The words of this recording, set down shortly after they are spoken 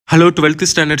Hello 12th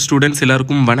standard students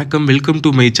எல்லாருக்கும் வணக்கம் welcome to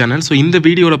my channel. So இந்த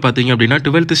வீடியோவில் பார்த்தீங்க அப்படின்னா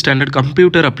 12th standard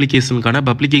computer அப்ளிகேஷனுக்கான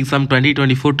public exam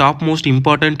 2024 top most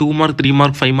important 2 mark 3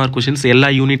 mark 5 mark questions எல்லா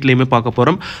யூனிட்லையுமே பார்க்க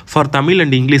போகிறோம். ஃபார் தமிழ்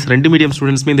அண்ட் இங்கிலீஷ் ரெண்டு மீடியம்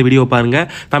ஸ்டூடெண்ட்ஸுமே இந்த வீடியோ பாருங்கள்.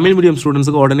 தமிழ் மீடியம்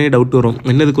ஸ்டூடெண்ட்ஸுக்கு உடனே டவுட் வரும்,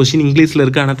 என்னது கொஷின் இங்கிலீஷில்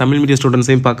இருக்குது ஆனால் தமிழ் மீடியம்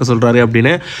ஸ்டூடெண்ட்ஸையும் பார்க்க சொல்கிறாரு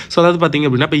அப்படின்னு. ஸோ அதாவது பார்த்தீங்க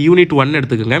அப்படின்னா இப்போ யூனிட் 1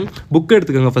 எடுத்துக்கோங்க, புக்கு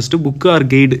எடுத்துக்கோங்க. First book R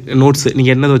guide notes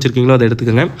நீங்கள் என்னது வச்சுருக்கீங்களோ அதை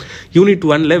எடுத்துக்கோங்க. யூனிட்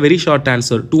 1ல் very short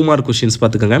answer 2 mark questions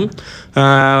பார்த்துக்கோங்க.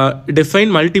 Define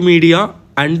multimedia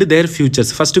and their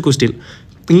futures. First question.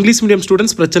 English medium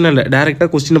students பிரச்சனை இல்லை, டேரெக்டாக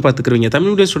கொஸ்டினை பார்த்துக்குருவீங்க. தமிழ்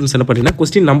மீடியம் ஸ்டூடெண்ட்ஸ் என்ன பண்ணுறீங்கன்னா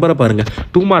கொஸ்டின் நம்பரை பாருங்கள்.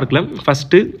 2 மார்க்கில்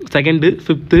first, second,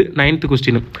 5th, 9th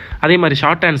question. அதே மாதிரி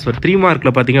ஷார்ட் ஆன்சர் 3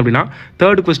 மார்க்கில் பார்த்தீங்க அப்படின்னா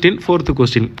 3rd கொஸ்டின், 4th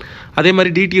கொஸ்டின். அதே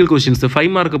மாதிரி டீட்டெயில் கொஸ்டின்ஸ்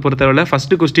 5 மார்க்கை பொறுத்தவரை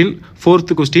first question,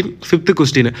 4th question, 5th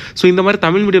question. So இந்த மாதிரி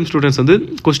தமிழ் மீடியம் ஸ்டூடெண்ட்ஸ் வந்து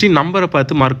கொஸ்டின் நம்பரை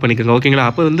பார்த்து மார்க் பண்ணிக்கோங்க, ஓகேங்களா?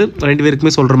 அப்போ வந்து 2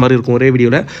 பேருக்குமே சொல்கிற மாதிரி இருக்கும் ஒரே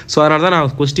வீடியோவில். ஸோ அதனால தான்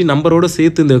நான் கொஸ்டின் நம்பரோடு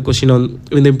சேர்த்து இந்த கொஸ்டின் வந்து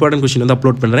இந்த இம்பார்ட்டன்ட் கொஸ்டின் வந்து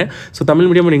அப்லோட் பண்ணுறேன். So Tamil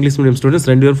medium and English medium students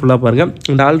 2 பேர் ஃபுல்லாக பாருங்கள்.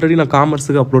 அண்ட் ஆல்ரெடி நான்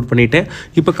காமர்ஸுக்கு அப்லோட் பண்ணிட்டேன்,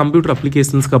 இப்போ கம்ப்யூட்டர்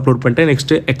அப்ளிகேஷன்ஸ்க்கு அப்லோட் பண்ணிட்டேன்.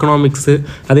 நெக்ஸ்ட்டு எக்கனாமிக்ஸு,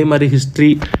 அதே மாதிரி ஹிஸ்ட்ரி,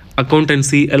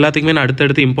 அக்கௌண்டன்சி எல்லாத்துக்குமே நான்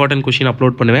அடுத்தடுத்து இம்பார்ட்டன்ட் கொஷின்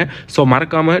அப்லோட் பண்ணுவேன். ஸோ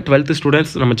மறக்காமல் 12th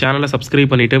ஸ்டூடெண்ட்ஸ் நம்ம சேனலை சப்ஸ்கிரைப்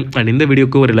பண்ணிவிட்டு அண்ட் இந்த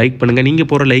வீடியோக்கு ஒரு லைக் பண்ணுங்கள். நீங்கள்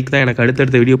போகிற லைக் தான் எனக்கு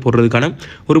அடுத்தடுத்த வீடியோ போடுறதுக்கான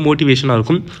ஒரு மோட்டிவேஷனாக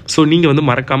இருக்கும். ஸோ நீங்கள் வந்து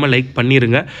மறக்காமல் லைக்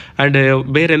பண்ணிடுங்க. அண்டு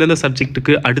வேறு எந்தெந்த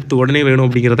சப்ஜெக்ட்டுக்கு அடுத்து உடனே வேணும்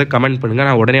அப்படிங்கிறத கமெண்ட் பண்ணுங்கள்,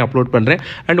 நான் உடனே அப்லோட் பண்ணுறேன்.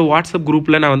 அண்ட் வாட்ஸ்அப்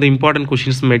குரூப்பில் நான் வந்து இம்பார்ட்டன்ட்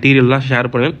கொஷின்ஸ் மெட்டீரியல்லாம்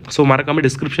ஷேர் பண்ணுவேன். ஸோ மறக்காமல்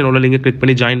டிஸ்கிரிப்ஷன் உள்ள லிங்கை கிளிக்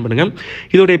பண்ணி ஜாயின் பண்ணுங்கள்.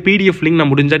 இதோடைய பிடிஎஃப் லிங்க்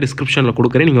நான் முடிஞ்சால் டிஸ்கிரிப்ஷனில்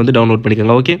கொடுக்குறேன், நீங்கள் வந்து டவுன்லோட்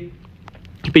பண்ணிக்கோங்க, ஓகே?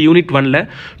 இப்போ யூனிட் 1ல்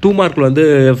 2 மார்க்கில் வந்து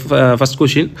first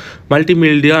question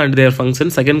multimedia and there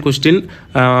function, second question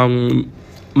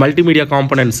multimedia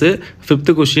components,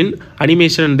 5th question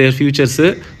animation and there futures,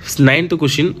 9th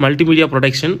question multimedia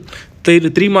production.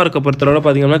 3 மார்க்கை பொறுத்தவரை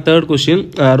பார்த்தீங்கன்னா 3rd question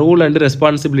role and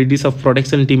responsibilities of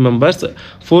production team members,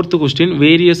 4th question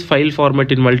various file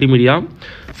format in multimedia.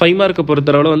 5 மார்க்கை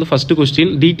பொறுத்தளவில் வந்து first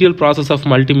question detail process of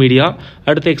multimedia,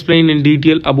 அடுத்து explain in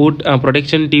detail about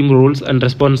production team roles and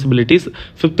responsibilities.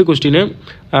 5th question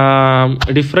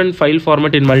different file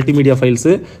format in multimedia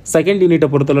files. Second யூனிட்டை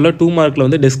பொறுத்தளவில் 2 மார்க்கில்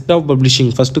வந்து desktop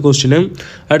publishing first question,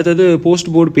 அடுத்தது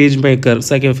post board page maker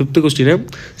 5th question.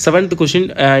 7th question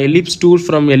ellipse tool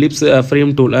from ellipse frame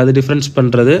tool, அது difference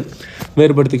பண்ணுறது,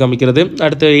 வேறுபடுத்தி காமிக்கிறது.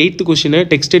 அடுத்து 8th கொஸ்டின்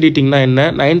டெக்ஸ்ட் எடிட்டிங்னா என்ன,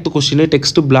 9th question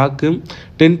text block,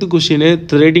 10th question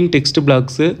threading text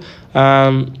blocks.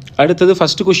 அடுத்தது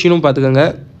first கொஸ்டினும் பார்த்துக்கோங்க,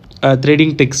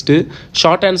 threading text.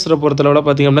 Short ஆன்சரை பொறுத்தளவில்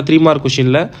பார்த்திங்கன்னா 3 மார்க்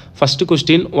கொஷினில் first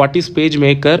question what is page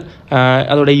maker,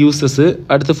 அதோட யூஸஸ்ஸு.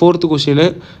 அடுத்து 4th question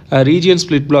region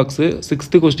split blocks.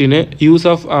 6th question use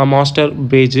of master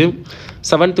page.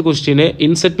 7th question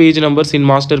insert page numbers in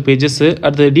master pages.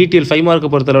 அடுத்து detail 5 மார்க்கை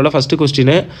பொறுத்தளவில் first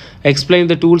question explain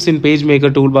the tools in page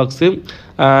maker tool box.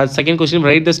 Second question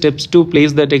right the steps to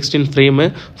place the text in frame.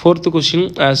 4th question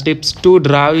steps to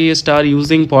draw A star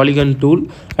using polygon tool.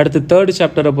 அடுத்து 3rd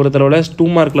சாப்டரை பொறுத்தளவில் 2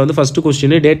 மார்க்கில் வந்து first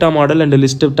question data model and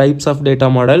list types of data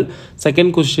model.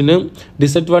 Second question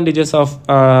disadvantages of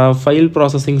file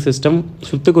processing system.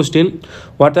 5th question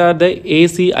what are the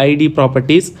ACID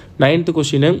properties. 9th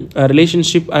question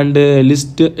relationship and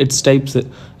list it's types.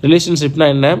 ரிலேஷன்ஷிப்னா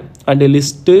என்ன and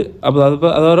list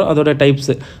அதோட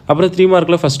types. அப்புறம் 3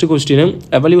 மார்க்கில் first question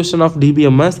evolution of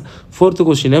DBMS. 4th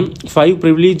question 5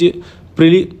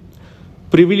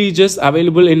 privileges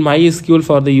available in MySQL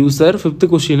for the user. 5th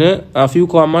question a few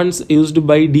commands used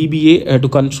by DBA to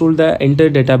control the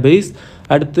entire database.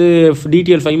 அடுத்து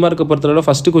detail 5 மார்க்கை பொறுத்தவரை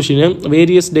first question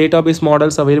various database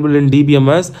models available in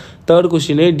DBMS. 3rd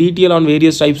question detail on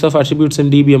various types of attributes in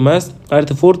DBMS.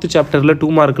 அடுத்து 4th சாப்டரில் 2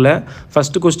 மார்க்கில்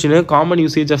first question common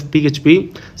usage of PHP.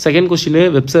 Second question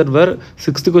web server.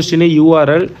 6th question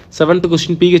URL. 7th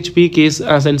question PHP case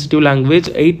sensitive language.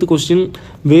 8th question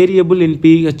variable in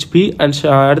PHP. And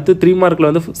அடுத்து 3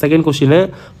 மார்க்கில் வந்து second question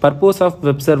purpose of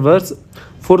web servers.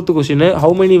 4th question how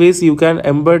many ways you can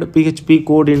embed PHP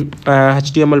code in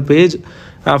HTML page.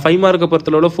 5 மார்க்கை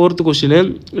பொறுத்தளவில் 4th question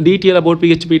detail about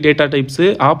PHP data types,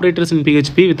 operators in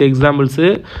PHP with examples.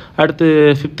 அடுத்து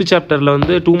 5th சாப்டரில்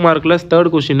வந்து 2 மார்க்கில் 3rd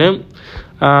question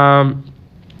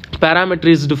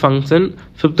parameterized function.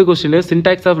 5th question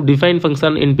syntax of define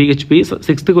function in PHP.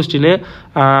 6th question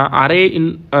array in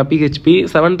PHP.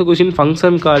 7th question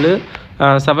function call.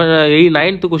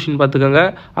 9th question பார்த்துக்கோங்க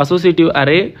associative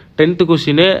array. 10th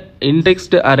question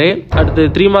indexed array. அடுத்து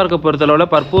 3 மார்க்கை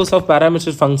பொறுத்தளவில் purpose of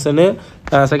parameterized function.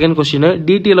 Second question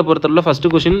டீட்டெயிலை பொறுத்தளவில்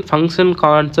first question function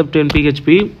concept in PHP.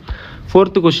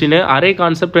 4th question array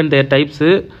concept and their types.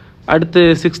 அடுத்து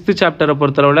 6th சாப்டரை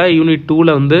பொறுத்தளவில் unit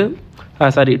 2ல் வந்து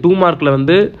 2 மார்க்கில்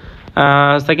வந்து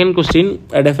second question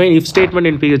define if statement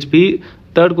in PHP.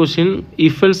 Third question,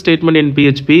 if else statement in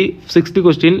PHP. Sixth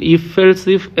question, if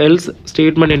else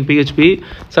statement in PHP.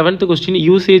 Seventh question,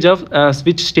 usage of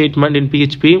switch statement in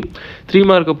PHP. 3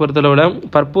 mark பொறுத்தளவுல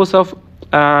purpose of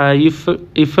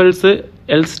if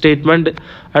else statement.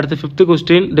 At the fifth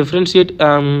question, differentiate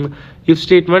if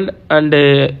statement and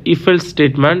if else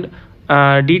statement.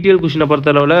 Detail question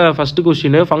பொறுத்தளவுல first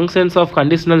question, functions of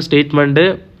conditional statement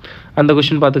அந்த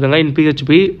question பார்த்துக்கங்க in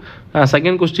PHP.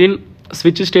 Second question,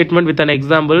 switch statement with an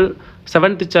example.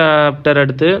 7th chapter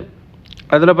அடுத்து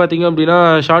அதில் பார்த்தீங்க அப்படின்னா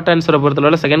short ஆன்சரை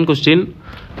பொறுத்தளவுல second question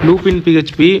loop இன்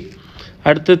PHP.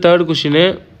 அடுத்து third question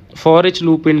for each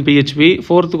loop in PHP.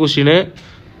 Fourth question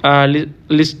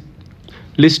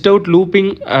list out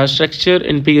looping structure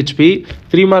in PHP.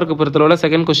 3 mark பொறுத்தளவுல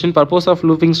second question purpose of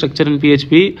looping structure in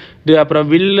PHP. அப்புறம்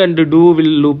will and two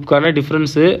will லூப்க்கான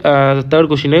difference third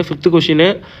question. Fifth question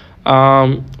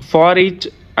for each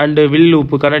and will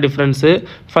லூப்புக்கான difference.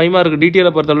 5 mark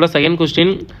டீட்டெயிலை பொறுத்தளவுல second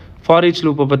question for each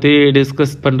லூப்பை பற்றி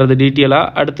discuss பண்ணுறது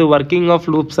டீட்டெயிலாக. அடுத்து working of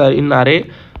loops in array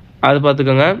அது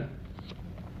பார்த்துக்கோங்க.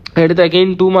 அடுத்து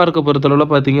அகெயின் 2 மார்க்கை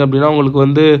பொறுத்தளவில் பார்த்தீங்க அப்படின்னா உங்களுக்கு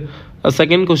வந்து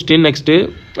second question next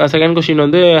second question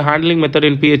வந்து handling method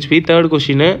in PHP. Third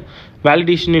question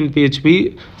validation in PHP.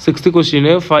 Sixth question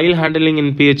file handling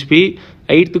in PHP.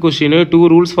 Eighth question 2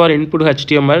 rules for input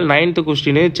HTML. Ninth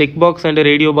question check box and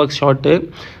radio box short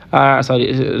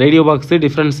radio box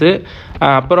difference.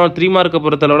 அப்புறம் 3 மார்க்கை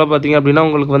பொறுத்தளவில் பார்த்தீங்க அப்படின்னா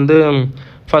உங்களுக்கு வந்து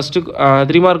first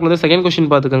 3 mark வந்து second question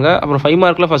பார்த்துக்கோங்க. அப்புறம் 5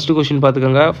 மார்க்கில் ஃபஸ்ட்டு கொஸ்டின்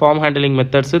பார்த்துக்கோங்க form handling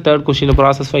methods. Third question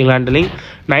process file handling.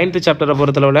 9th சாப்டரை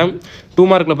பொறுத்தளவில் 2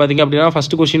 மார்க்கில் பார்த்தீங்க அப்படின்னா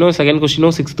ஃபஸ்ட்டு கொஸ்டினும் செகண்ட்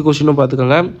கொஸ்டினும் சிக்ஸ்த் கொஸ்டினும்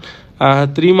பார்த்துக்கோங்க.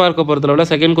 3 மார்க்கை பொறுத்தளவில்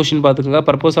செகண்ட் கொஸ்டின் பார்த்துக்கோங்க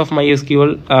பர்பஸ் ஆஃப்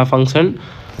MySQL ஃபங்க்ஷன்.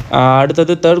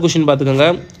 அடுத்தது தேர்ட் கொஸ்டின் பார்த்துக்கோங்க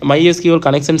MySQL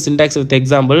connection syntax with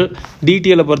example.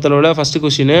 டிடிஎலை பொறுத்தளவில் first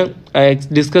question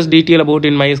discuss detail about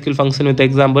in MySQL function with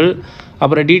example.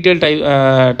 அப்புறம் detail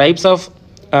types of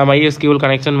MySQL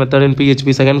connection method in PHP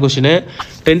second question.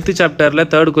 10th சாப்டரில்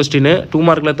third question 2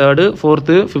 மார்க்கில் third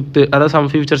fourth fifth அதாவது some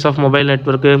features of mobile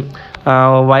network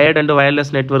wired and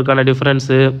wireless நெட்ஒர்க்கான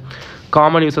difference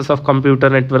common uses of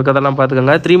computer network அதெல்லாம்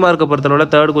பார்த்துக்கோங்க. 3 மார்க்கை பொறுத்தளவில்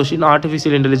third question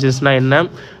artificial இன்டெலிஜென்ஸ்னா என்ன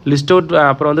list out.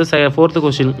 அப்புறம் வந்து fourth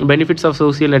question benefits of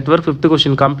social network. Fifth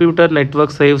question computer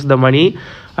network saves த மணி.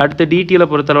 அடுத்த டிடிஎலை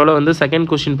பொறுத்தளவில் வந்து செகண்ட்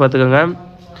கொஸ்டின் பார்த்துக்கோங்க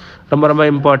ரொம்ப ரொம்ப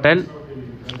இம்பார்ட்டன்ட்.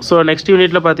 ஸோ நெக்ஸ்ட்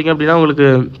யூனிட்டில் பார்த்தீங்க அப்படின்னா உங்களுக்கு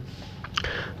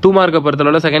 2 மார்க்கை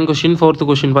பொறுத்தளவில் செகண்ட் கொஸ்டின் ஃபோர்த்து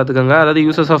கொஸ்டின் பார்த்துக்கோங்க அதாவது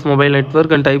uses of mobile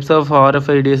network and types of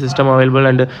RFID system available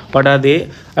and what are தே.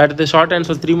 அடுத்து ஷார்ட்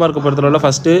ஆன்சர் 3 மார்க்கை பொறுத்தளவில்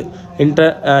ஃபஸ்ட்டு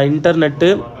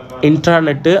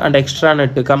இன்ட்ராநெட்டு அண்ட்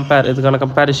எக்ஸ்ட்ராநெட்டு இதுக்கான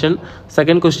comparison.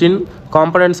 Second question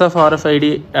components of RFID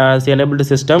enabled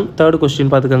system. Third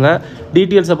question பார்த்துக்கோங்க.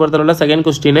 டீட்டெயில்ஸை பொறுத்தளவில் second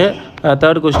question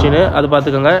third question அது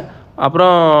பார்த்துக்கோங்க.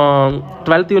 அப்புறம்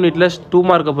 12th யூனிட்டில் 2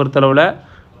 மார்க்கை பொறுத்தளவில்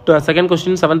second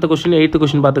question 7th question 8th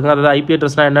question பார்த்துக்கோங்க அதாவது IP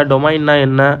அட்ரஸ்னா என்ன டொமைன்னா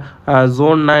என்ன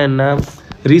ஜோன்னா என்ன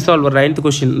ரீசால்வர். 9th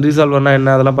கொஸ்டின் ரீசால்வர்னா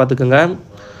என்ன அதெல்லாம் பார்த்துக்கோங்க.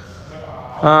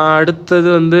 அடுத்தது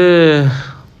வந்து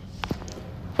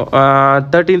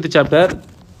 13th சாப்டர்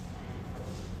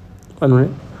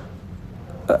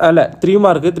அல்ல 3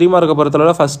 மார்க்கை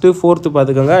பொறுத்தளவில் ஃபஸ்ட்டு ஃபோர்த்து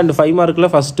பார்த்துக்கோங்க அண்ட் 5 மார்க்கில்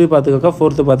ஃபஸ்ட்டு பார்த்துக்கோங்க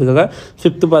ஃபோர்த்து பார்த்துக்கோங்க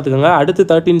ஃபிஃப்த்து பார்த்துக்கோங்க. அடுத்து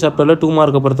 13 சாப்டரில் 2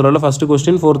 மார்க்கை பொறுத்தளவில் first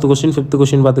question fourth question fifth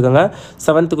question பார்த்துக்கோங்க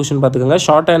 7th கொஸ்டின் பார்த்துக்கோங்க.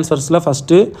 ஷார்ட் ஆன்சர்ஸில்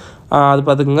ஃபஸ்ட்டு அது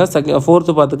பார்த்துக்கோங்க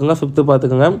ஃபோர்த்து பார்த்துக்கோங்க ஃபிஃப்த்து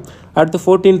பார்த்துக்கோங்க. அடுத்து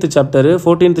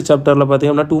 14th சாப்டரில்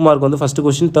பார்த்தீங்கன்னா 2 மார்க் வந்து ஃபஸ்ட்டு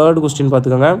கொஸ்டின் தேர்ட் கொஸ்டின்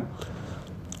பார்த்துக்கோங்க.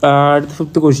 அடுத்து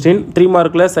 5th கொஸ்டின் 3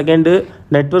 மார்க்கில் செகண்டு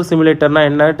நெட்ஒர்க் சிமுலேட்டர்னா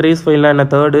என்ன ட்ரேஸ் ஃபைல்னா என்ன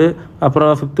தேர்டு. அப்புறம்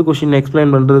 5th கொஸ்டின்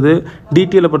எக்ஸ்பிளைன் பண்ணுறது.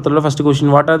 டீட்டெயிலை பொறுத்தவரை first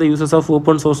question what are the uses of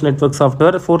open source network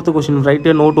software. 4th question right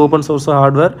a note open source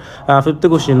hardware.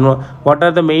 5th question what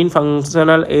are the main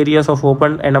functional areas of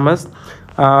open NMS.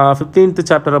 15th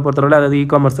சாப்டரை பொறுத்தளவில் அதாவது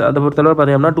e-commerce அதை பொறுத்தளவில்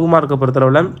பார்த்தீங்கன்னா 2 மார்க்கை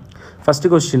பொறுத்தளவில்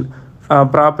first question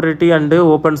property and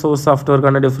open source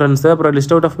சாஃப்ட்வேர்க்கான difference. அப்புறம்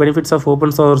list out of benefits of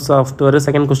open source software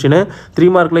second question. 3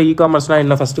 மார்க்கில் இ-காமர்ஸ்னால்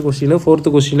என்ன first question. 4th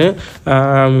question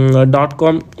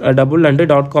 .com double and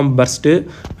 .com first.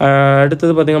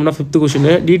 அடுத்தது பார்த்திங்கன்னா 5th கொஸ்டின்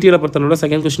டீட்டெயிலை பொறுத்தளவில்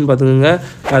செகண்ட் கொஸ்டின் பார்த்துக்கோங்க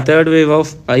தேர்ட் வேவ்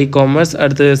ஆஃப் இ-காமர்ஸ்.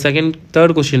 அடுத்து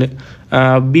third question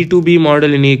B2B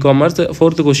model in e-commerce.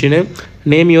 4th question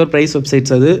name your price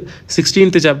websites. அது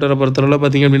 16th சாப்டரை பொறுத்தளவில்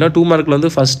பார்த்திங்க அப்படின்னா 2 மார்க்கில்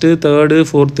வந்து ஃபஸ்ட்டு தேர்டு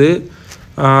ஃபோர்த்து.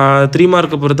 3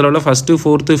 மார்க்கை பொறுத்தளவில் ஃபஸ்ட்டு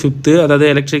ஃபோர்த்து ஃபிஃப்த்து அதாவது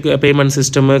electric payment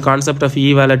system concept of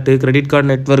wallet credit card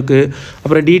network.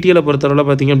 அப்புறம் டிடிஎலை பொறுத்தளவில்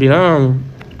பார்த்திங்க அப்படின்னா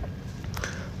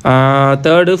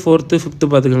தேர்டு ஃபோர்த்து ஃபிஃப்த்து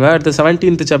பார்த்துக்கோங்க. அடுத்து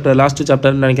 17th சாப்டர் லாஸ்ட்டு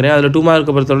சாப்டர்னு நினைக்கிறேன் அதில் 2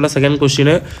 மார்க்கை பொறுத்தளவில் second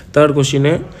question third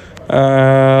question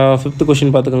 5th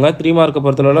question பார்த்துக்கோங்க. 3 மார்க்கை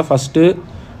பொறுத்தளவில் ஃபஸ்ட்டு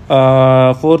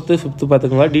 4th 5th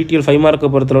பார்த்துக்கோங்க. டிடிஎல் 5 மார்க்கை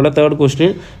பொறுத்தளவில் third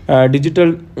question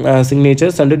digital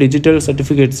signatures and digital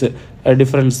certificates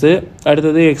difference.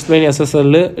 அடுத்தது எக்ஸ்பிளைன்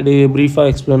எஸ்எஸ்எல் ப்ரீஃபாக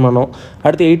எக்ஸ்பிளைன் பண்ணோம்.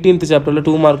 அடுத்து 18th சாப்டரில்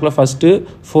 2 மார்க்கில் ஃபஸ்ட்டு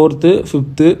 4th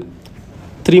 5th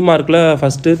 3 மார்க்கில்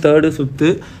ஃபஸ்ட்டு 3rd 5th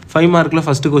 5 மார்க்கில்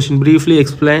first question briefly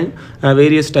explain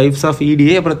various types of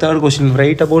ETA. அப்புறம் third question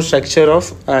right about structure of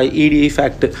EDI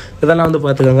fact. இதெல்லாம் வந்து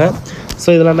பார்த்துக்கோங்க. ஸோ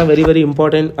இதெல்லாம் தான் very very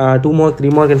important 2 mark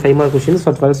 3 mark and 5 mark questions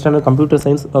for 12th standard computer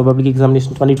science public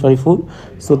examination 2024.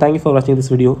 So thank you for வாட்சிங்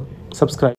this video. Subscribe.